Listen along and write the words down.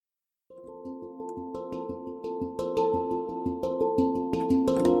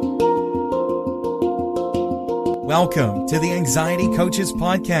Welcome to the Anxiety Coaches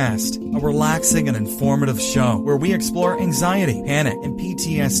Podcast, a relaxing and informative show where we explore anxiety, panic, and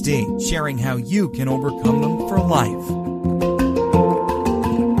PTSD, sharing how you can overcome them for life.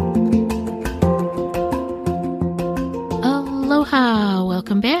 Aloha!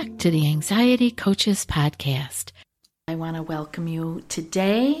 Welcome back to the Anxiety Coaches Podcast. I want to welcome you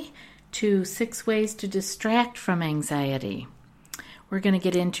today to 6 ways to distract from anxiety. We're going to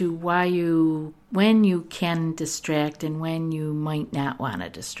get into when you can distract and when you might not want to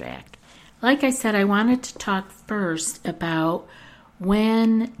distract. Like I said, I wanted to talk first about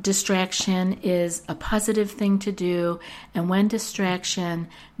when distraction is a positive thing to do and when distraction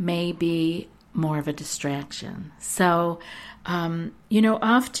may be more of a distraction. So,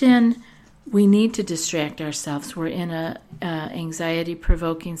 often we need to distract ourselves. We're in a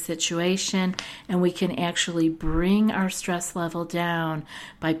anxiety-provoking situation, and we can actually bring our stress level down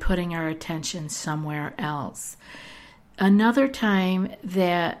by putting our attention somewhere else. Another time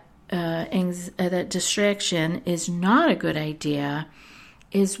that that distraction is not a good idea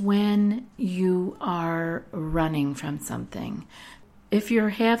is when you are running from something. If you're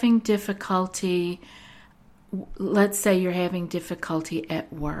having difficulty, let's say you're having difficulty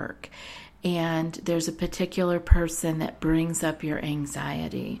at work, and there's a particular person that brings up your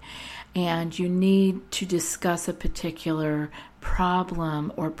anxiety, and you need to discuss a particular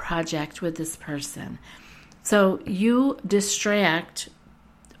problem or project with this person. So you distract,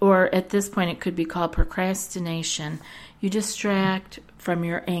 or at this point it could be called procrastination. You distract from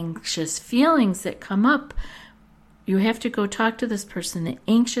your anxious feelings that come up. You have to go talk to this person. The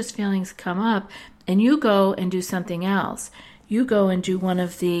anxious feelings come up, and you go and do something else. You go and do one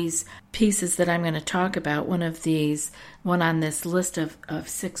of these pieces that I'm going to talk about, one on this list of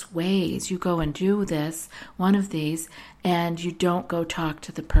 6 ways. You go and do one of these, and you don't go talk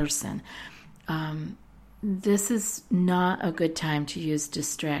to the person. This is not a good time to use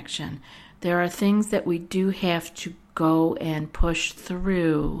distraction. There are things that we do have to go and push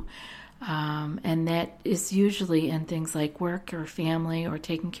through, and that is usually in things like work or family or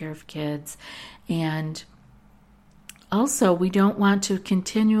taking care of kids. And also, we don't want to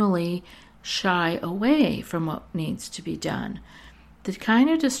continually shy away from what needs to be done. The kind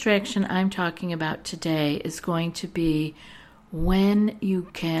of distraction I'm talking about today is going to be when you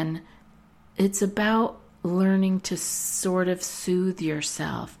can. It's about learning to sort of soothe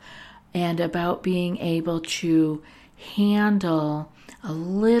yourself and about being able to handle a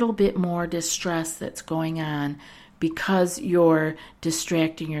little bit more distress that's going on because you're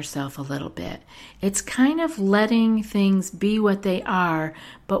distracting yourself a little bit. It's kind of letting things be what they are,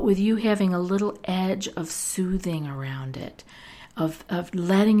 but with you having a little edge of soothing around it, of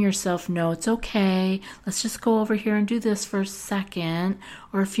letting yourself know it's okay, let's just go over here and do this for a second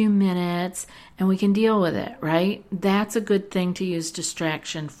or a few minutes, and we can deal with it, right? That's a good thing to use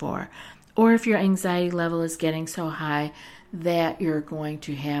distraction for. Or if your anxiety level is getting so high that you're going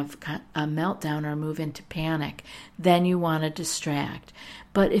to have a meltdown or move into panic, then you want to distract.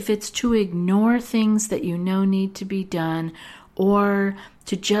 But if it's to ignore things that you know need to be done, or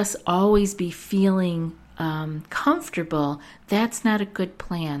to just always be feeling comfortable, that's not a good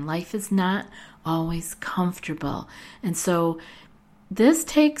plan. Life is not always comfortable. And so this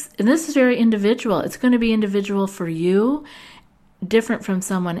is very individual. It's going to be individual for you, different from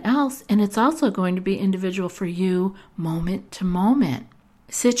someone else, and it's also going to be individual for you moment to moment,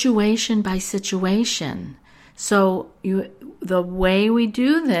 situation by situation. So the way we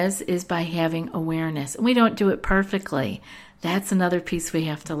do this is by having awareness. And we don't do it perfectly. That's another piece we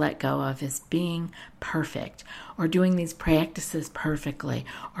have to let go of, is being perfect or doing these practices perfectly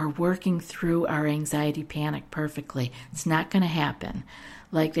or working through our anxiety panic perfectly. It's not going to happen.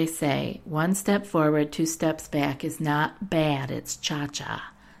 Like they say, 1 step forward, 2 steps back is not bad. It's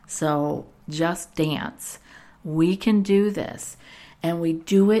cha-cha. So just dance. We can do this. And we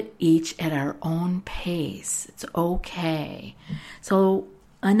do it each at our own pace. It's okay. So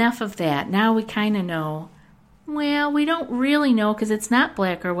enough of that. Now we kind of know. Well, we don't really know because it's not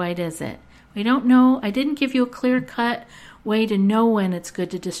black or white, is it? We don't know. I didn't give you a clear-cut way to know when it's good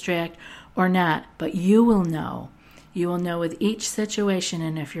to distract or not. But you will know. You will know with each situation,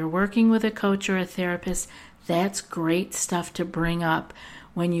 and if you're working with a coach or a therapist, that's great stuff to bring up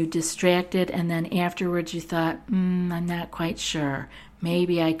when you distracted and then afterwards you thought, I'm not quite sure.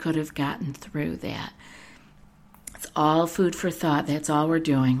 Maybe I could have gotten through that. It's all food for thought. That's all we're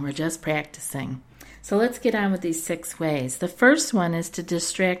doing. We're just practicing. So let's get on with these 6 ways. The first one is to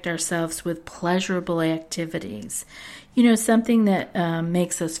distract ourselves with pleasurable activities. Something that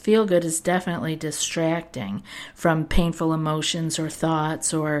makes us feel good is definitely distracting from painful emotions or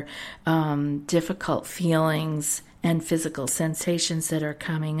thoughts or difficult feelings and physical sensations that are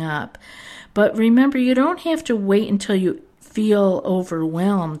coming up. But remember, you don't have to wait until you feel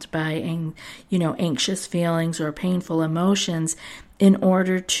overwhelmed by anxious feelings or painful emotions in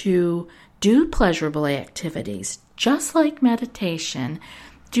order to do pleasurable activities. Just like meditation,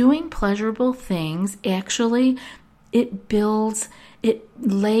 doing pleasurable things actually it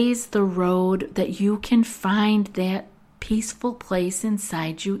lays the road that you can find that peaceful place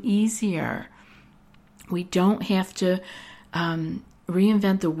inside you easier. We don't have to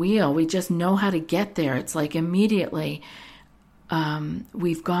reinvent the wheel. We just know how to get there. It's like immediately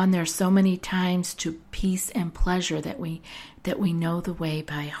we've gone there so many times to peace and pleasure that we know the way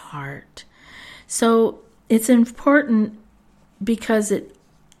by heart. So it's important because it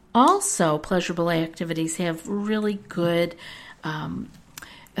also, pleasurable activities have really good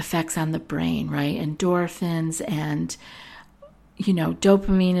effects on the brain, right? Endorphins and,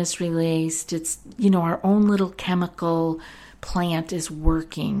 dopamine is released. It's, our own little chemical plant is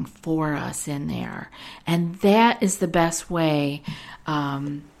working for us in there. And that is the best way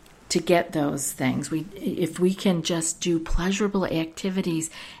to get those things. If we can just do pleasurable activities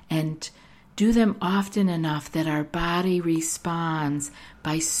and do them often enough that our body responds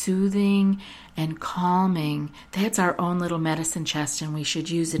by soothing and calming, that's our own little medicine chest, and we should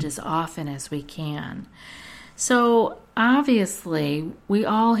use it as often as we can. So obviously, we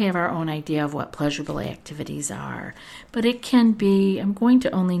all have our own idea of what pleasurable activities are, but it can be, I'm going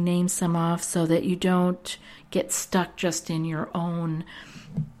to only name some off so that you don't get stuck just in your own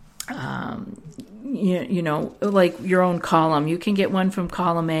like your own column. You can get one from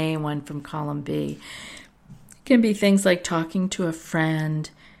column A and one from column B. It can be things like talking to a friend.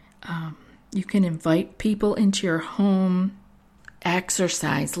 You can invite people into your home.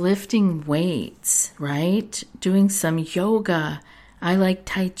 Exercise, lifting weights, right? Doing some yoga. I like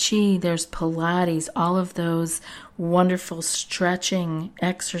Tai Chi. There's Pilates, all of those wonderful stretching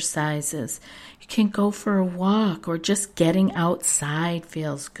exercises. You can go for a walk or just getting outside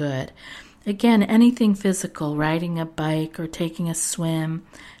feels good. Again, anything physical, riding a bike or taking a swim,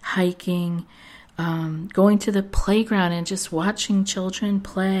 hiking, going to the playground and just watching children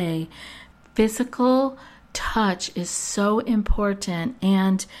play. Physical touch is so important,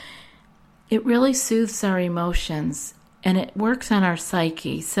 and it really soothes our emotions and it works on our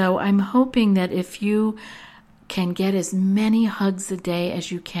psyche. So I'm hoping that if you can get as many hugs a day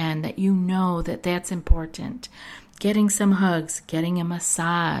as you can, that you know that that's important. Getting some hugs, getting a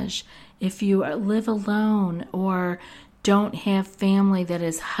massage. If you live alone or don't have family that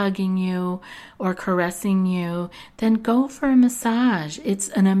is hugging you or caressing you, then go for a massage.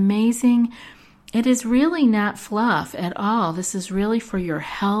 It is really not fluff at all. This is really for your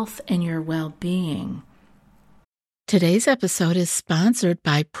health and your well-being. Today's episode is sponsored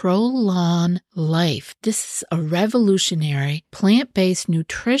by Prolon Life. This is a revolutionary plant-based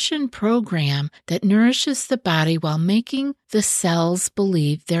nutrition program that nourishes the body while making the cells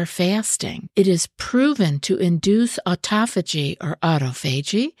believe they're fasting. It is proven to induce autophagy or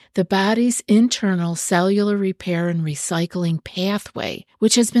autophagy, the body's internal cellular repair and recycling pathway,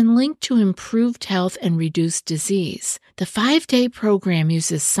 which has been linked to improved health and reduced disease. The 5-day program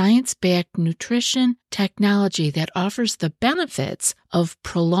uses science-backed nutrition technology that offers the benefits of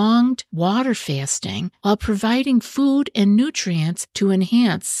prolonged water fasting while providing food and nutrients to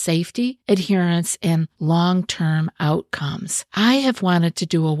enhance safety, adherence, and long-term outcomes. I have wanted to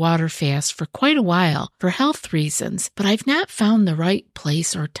do a water fast for quite a while for health reasons, but I've not found the right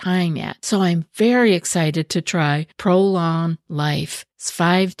place or time yet. So I'm very excited to try Prolon Life's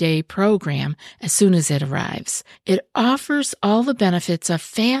 5-day program as soon as it arrives. It offers all the benefits of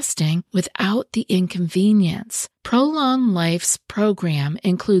fasting without the inconvenience. Prolon Life's program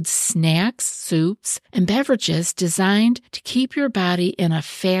includes snacks, soups, and beverages designed to keep your body in a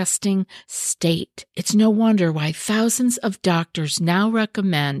fasting state. It's no wonder why thousands of doctors now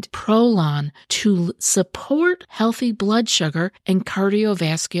recommend Prolon to support healthy blood sugar and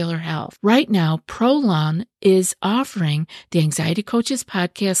cardiovascular health. Right now, Prolon is offering the Anxiety Coaches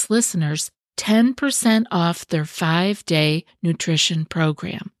podcast listeners 10% off their 5-day nutrition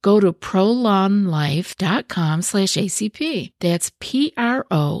program. Go to prolonlife.com/ACP. That's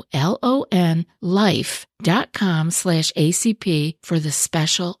PROLON life.com/ACP for the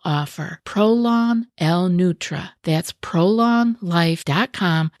special offer. Prolon L Nutra. That's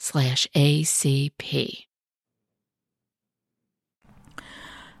prolonlife.com/ACP.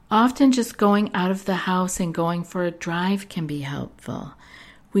 Often just going out of the house and going for a drive can be helpful.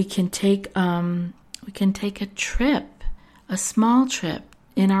 We can take a trip, a small trip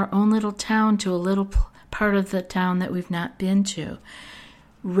in our own little town to a little part of the town that we've not been to.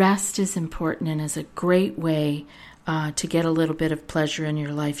 Rest is important and is a great way to get a little bit of pleasure in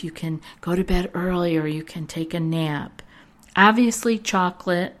your life. You can go to bed early or you can take a nap. Obviously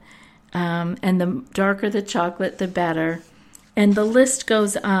chocolate, and the darker the chocolate, the better. And the list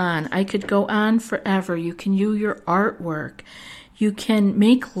goes on. I could go on forever. You can use your artwork. You can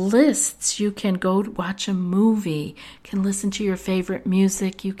make lists. You can go watch a movie. You can listen to your favorite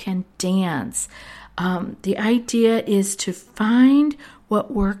music. You can dance. The idea is to find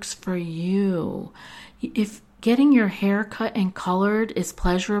what works for you. If getting your hair cut and colored is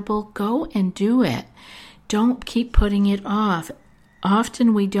pleasurable, go and do it. Don't keep putting it off.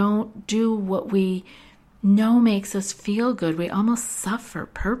 Often we don't do what we know makes us feel good. We almost suffer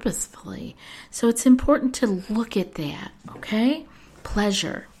purposefully. So it's important to look at that, okay?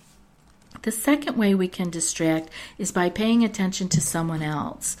 Pleasure. The second way we can distract is by paying attention to someone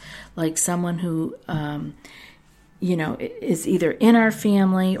else, like someone who, is either in our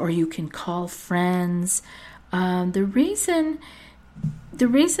family, or you can call friends. The reason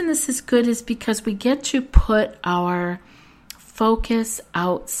this is good is because we get to put our focus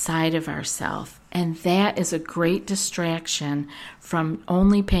outside of ourselves, and that is a great distraction from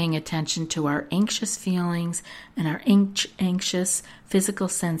only paying attention to our anxious feelings and our anxious physical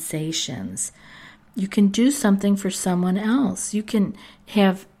sensations. You can do something for someone else. You can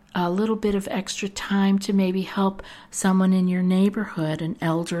have a little bit of extra time to maybe help someone in your neighborhood, an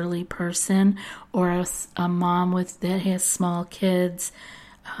elderly person or a mom that has small kids,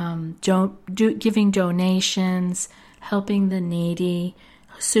 giving donations, helping the needy,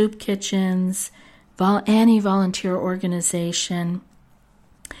 soup kitchens, any volunteer organization.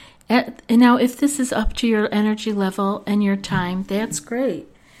 And now, if this is up to your energy level and your time, that's great.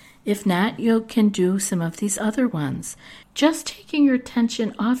 If not, you can do some of these other ones. Just taking your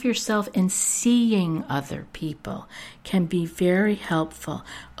attention off yourself and seeing other people can be very helpful.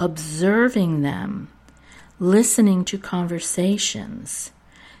 Observing them, listening to conversations,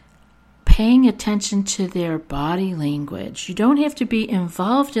 paying attention to their body language. You don't have to be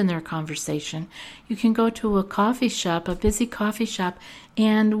involved in their conversation. You can go to a coffee shop, a busy coffee shop,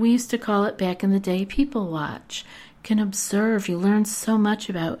 and we used to call it back in the day people watch. You can observe. You learn so much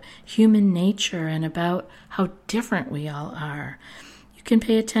about human nature and about how different we all are. You can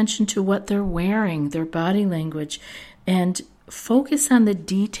pay attention to what they're wearing, their body language, and focus on the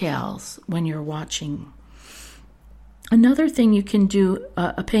details when you're watching. Another thing you can do,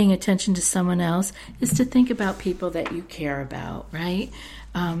 paying attention to someone else, is to think about people that you care about, right?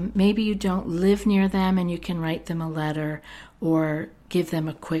 Maybe you don't live near them and you can write them a letter or give them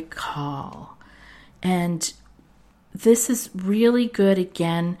a quick call. And this is really good,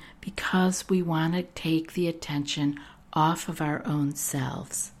 again, because we want to take the attention off of our own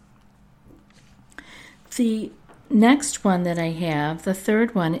selves. The next one that I have, the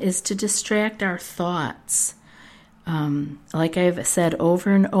third one, is to distract our thoughts. Like I've said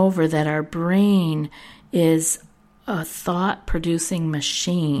over and over, that our brain is a thought-producing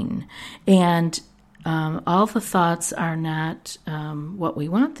machine, and all the thoughts are not what we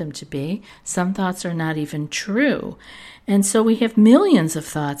want them to be. Some thoughts are not even true. And so we have millions of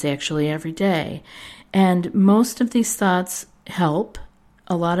thoughts actually every day. And most of these thoughts help.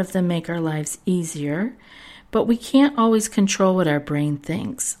 A lot of them make our lives easier. But we can't always control what our brain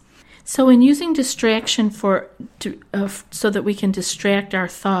thinks. So in using distraction so that we can distract our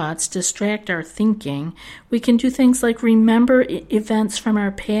thoughts, distract our thinking, we can do things like remember events from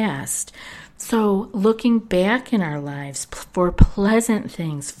our past. So looking back in our lives for pleasant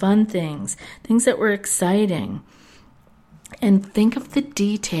things, fun things, things that were exciting, and think of the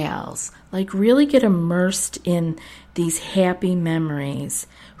details, like really get immersed in these happy memories,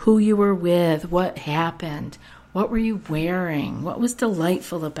 who you were with, what happened, what were you wearing, what was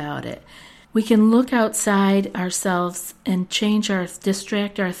delightful about it. We can look outside ourselves and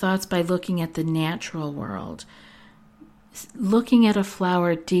distract our thoughts by looking at the natural world. Looking at a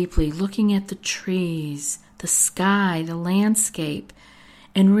flower deeply, looking at the trees, the sky, the landscape,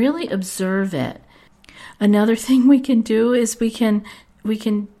 and really observe it. Another thing we can do is we can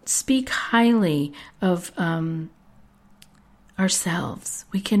speak highly of ourselves.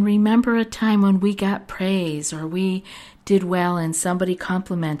 We can remember a time when we got praise or we did well and somebody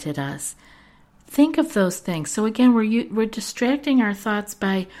complimented us. Think of those things. So again, we're distracting our thoughts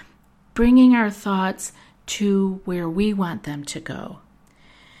by bringing our thoughts to where we want them to go.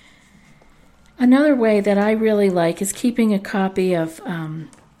 Another way that I really like is keeping a copy of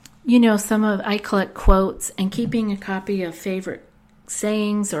I collect quotes, and keeping a copy of favorite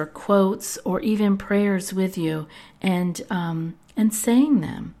sayings or quotes or even prayers with you, and saying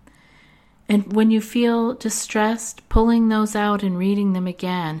them. And when you feel distressed, pulling those out and reading them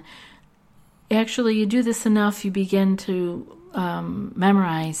again. Actually, you do this enough, you begin to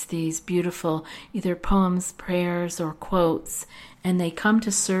memorize these beautiful either poems, prayers, or quotes, and they come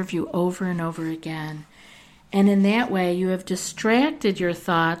to serve you over and over again. And in that way, you have distracted your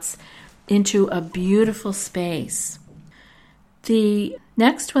thoughts into a beautiful space. The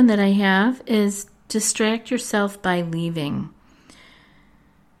next one that I have is distract yourself by leaving.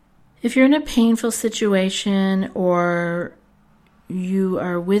 If you're in a painful situation or you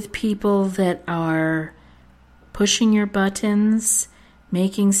are with people that are pushing your buttons,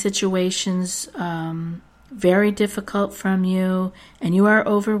 making situations very difficult from you, and you are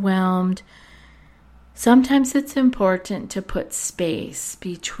overwhelmed, sometimes it's important to put space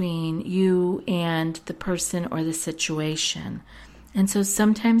between you and the person or the situation. And so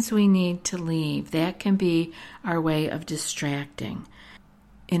sometimes we need to leave. That can be our way of distracting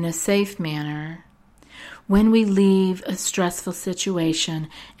in a safe manner. When we leave a stressful situation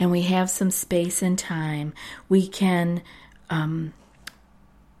and we have some space and time, we can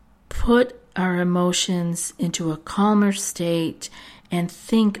put our emotions into a calmer state and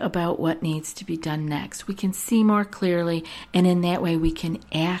think about what needs to be done next. We can see more clearly, and in that way we can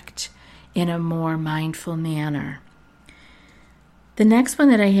act in a more mindful manner. The next one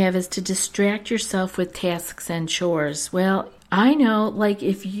that I have is to distract yourself with tasks and chores. Well, I know, like,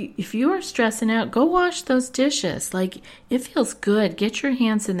 if you are stressing out, go wash those dishes. Like, it feels good. Get your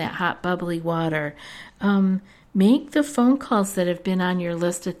hands in that hot, bubbly water. Make the phone calls that have been on your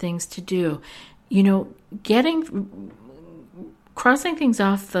list of things to do. Crossing things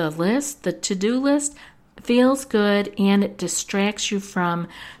off the list, the to-do list, feels good, and it distracts you from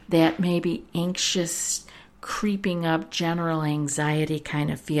that maybe anxious, creeping up general anxiety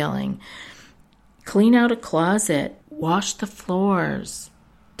kind of feeling. Clean out a closet, wash the floors,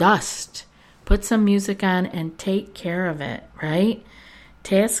 dust, put some music on and take care of it, right?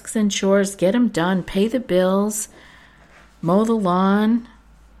 Tasks and chores, get them done, pay the bills, mow the lawn.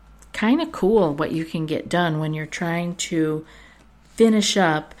 Kind of cool what you can get done when you're trying to finish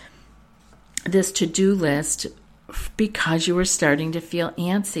up this to-do list because you were starting to feel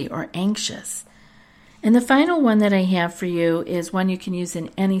antsy or anxious. And the final one that I have for you is one you can use in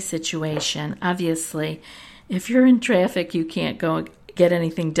any situation. Obviously, if you're in traffic, you can't go get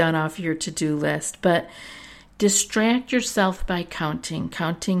anything done off your to-do list, but distract yourself by counting.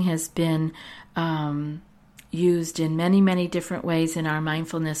 Counting has been used in many, many different ways in our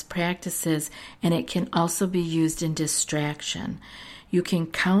mindfulness practices, and it can also be used in distraction. You can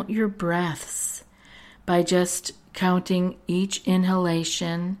count your breaths by just counting each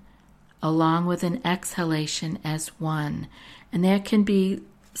inhalation along with an exhalation as one. And that can be,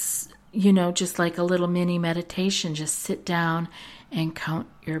 just like a little mini meditation. Just sit down and count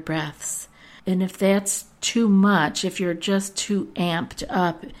your breaths. And if that's too much, if you're just too amped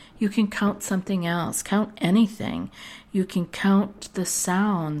up, you can count something else. Count anything. You can count the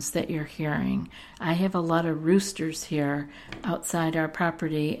sounds that you're hearing. I have a lot of roosters here outside our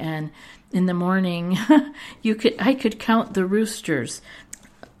property, and in the morning, I could count the roosters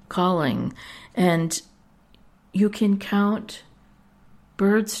calling, and you can count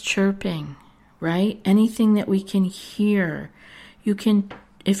birds chirping, right? Anything that we can hear. You can,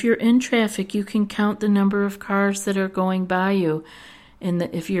 if you're in traffic, you can count the number of cars that are going by you.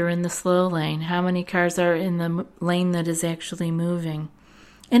 If you're in the slow lane, how many cars are in the lane that is actually moving.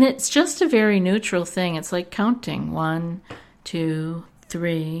 And it's just a very neutral thing. It's like counting 1, 2,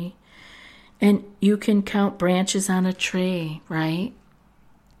 3. And you can count branches on a tree, right?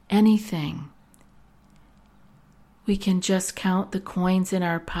 Anything. We can just count the coins in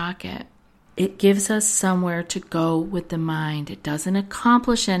our pocket. It gives us somewhere to go with the mind. It doesn't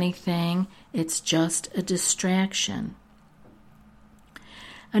accomplish anything. It's just a distraction.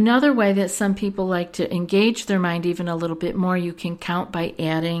 Another way that some people like to engage their mind even a little bit more, you can count by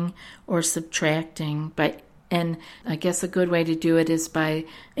adding or subtracting. And I guess a good way to do it is by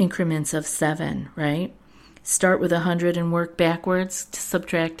increments of 7, right? Start with 100 and work backwards to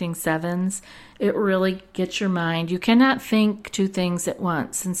subtracting 7s. It really gets your mind. You cannot think two things at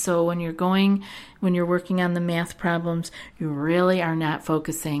once. And so when you're working on the math problems, you really are not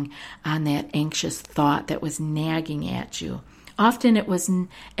focusing on that anxious thought that was nagging at you. Often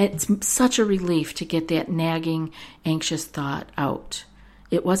it's such a relief to get that nagging, anxious thought out.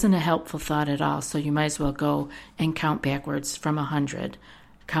 It wasn't a helpful thought at all, so you might as well go and count backwards from 100.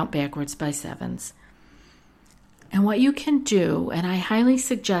 Count backwards by 7s. And what you can do, and I highly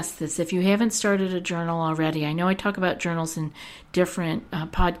suggest this if you haven't started a journal already. I know I talk about journals in different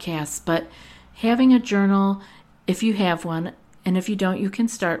podcasts, but having a journal, if you have one, and if you don't, you can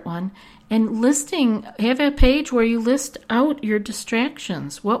start one. And have a page where you list out your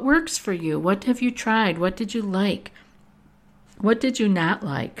distractions. What works for you? What have you tried? What did you like? What did you not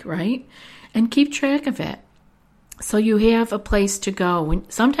like, right? And keep track of it. So you have a place to go.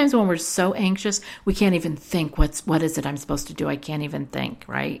 Sometimes when we're so anxious, we can't even think, what is it I'm supposed to do? I can't even think,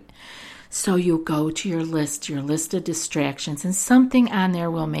 right? So you go to your list of distractions, and something on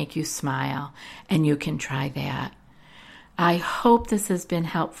there will make you smile, and you can try that. I hope this has been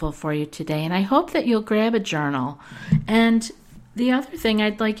helpful for you today, and I hope that you'll grab a journal. And the other thing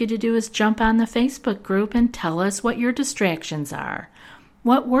I'd like you to do is jump on the Facebook group and tell us what your distractions are.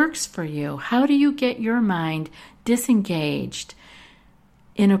 What works for you? How do you get your mind disengaged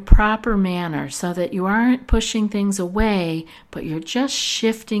in a proper manner so that you aren't pushing things away, but you're just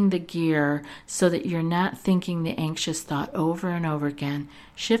shifting the gear so that you're not thinking the anxious thought over and over again,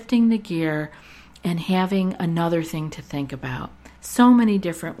 shifting the gear and having another thing to think about. So many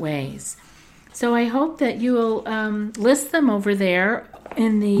different ways. So I hope that you will list them over there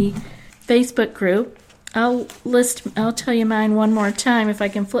in the Facebook group. I'll tell you mine one more time if I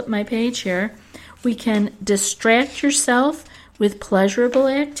can flip my page here. We can distract yourself with pleasurable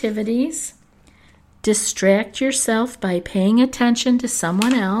activities. Distract yourself by paying attention to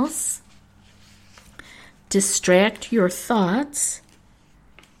someone else. Distract your thoughts.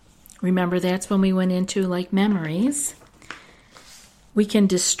 Remember, that's when we went into like memories. We can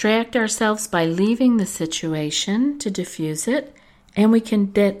distract ourselves by leaving the situation to diffuse it. And we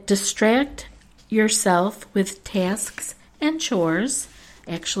can distract yourself with tasks and chores,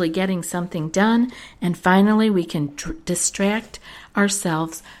 actually getting something done. And finally, we can distract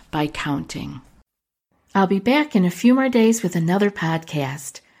ourselves by counting. I'll be back in a few more days with another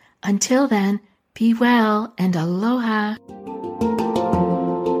podcast. Until then, be well and aloha.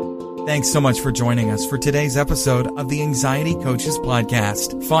 Thanks so much for joining us for today's episode of the Anxiety Coaches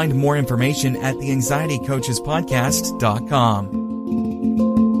Podcast. Find more information at theanxietycoachespodcast.com.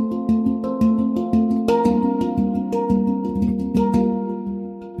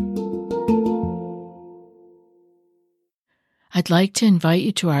 I'd like to invite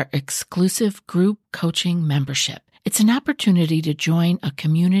you to our exclusive group coaching membership. It's an opportunity to join a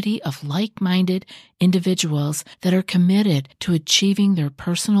community of like-minded individuals that are committed to achieving their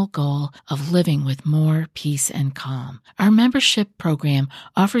personal goal of living with more peace and calm. Our membership program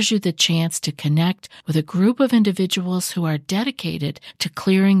offers you the chance to connect with a group of individuals who are dedicated to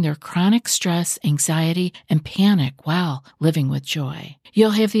clearing their chronic stress, anxiety, and panic while living with joy.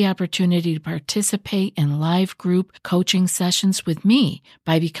 You'll have the opportunity to participate in live group coaching sessions with me.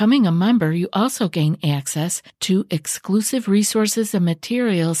 By becoming a member, you also gain access to exclusive resources and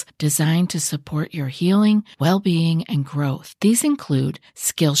materials designed to support your healing, well-being, and growth. These include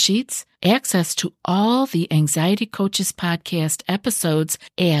skill sheets, access to all the Anxiety Coaches podcast episodes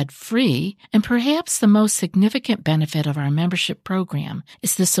ad-free, and perhaps the most significant benefit of our membership program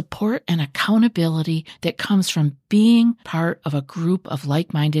is the support and accountability that comes from being part of a group of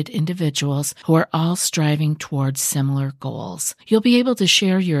like-minded individuals who are all striving towards similar goals. You'll be able to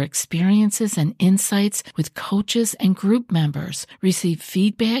share your experiences and insights with coaches and group members, receive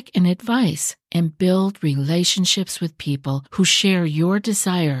feedback and advice, and build relationships with people who share your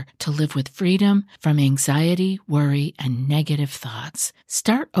desire to live with freedom from anxiety, worry, and negative thoughts.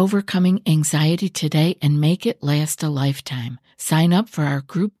 Start overcoming anxiety today and make it last a lifetime. Sign up for our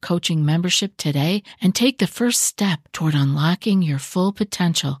group coaching membership today and take the first step toward unlocking your full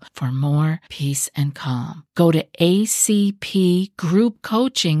potential for more peace and calm. Go to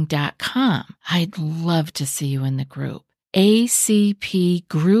acpgroupcoaching.com. I'd love to see you in the group.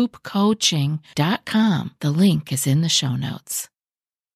 acpgroupcoaching.com. The link is in the show notes.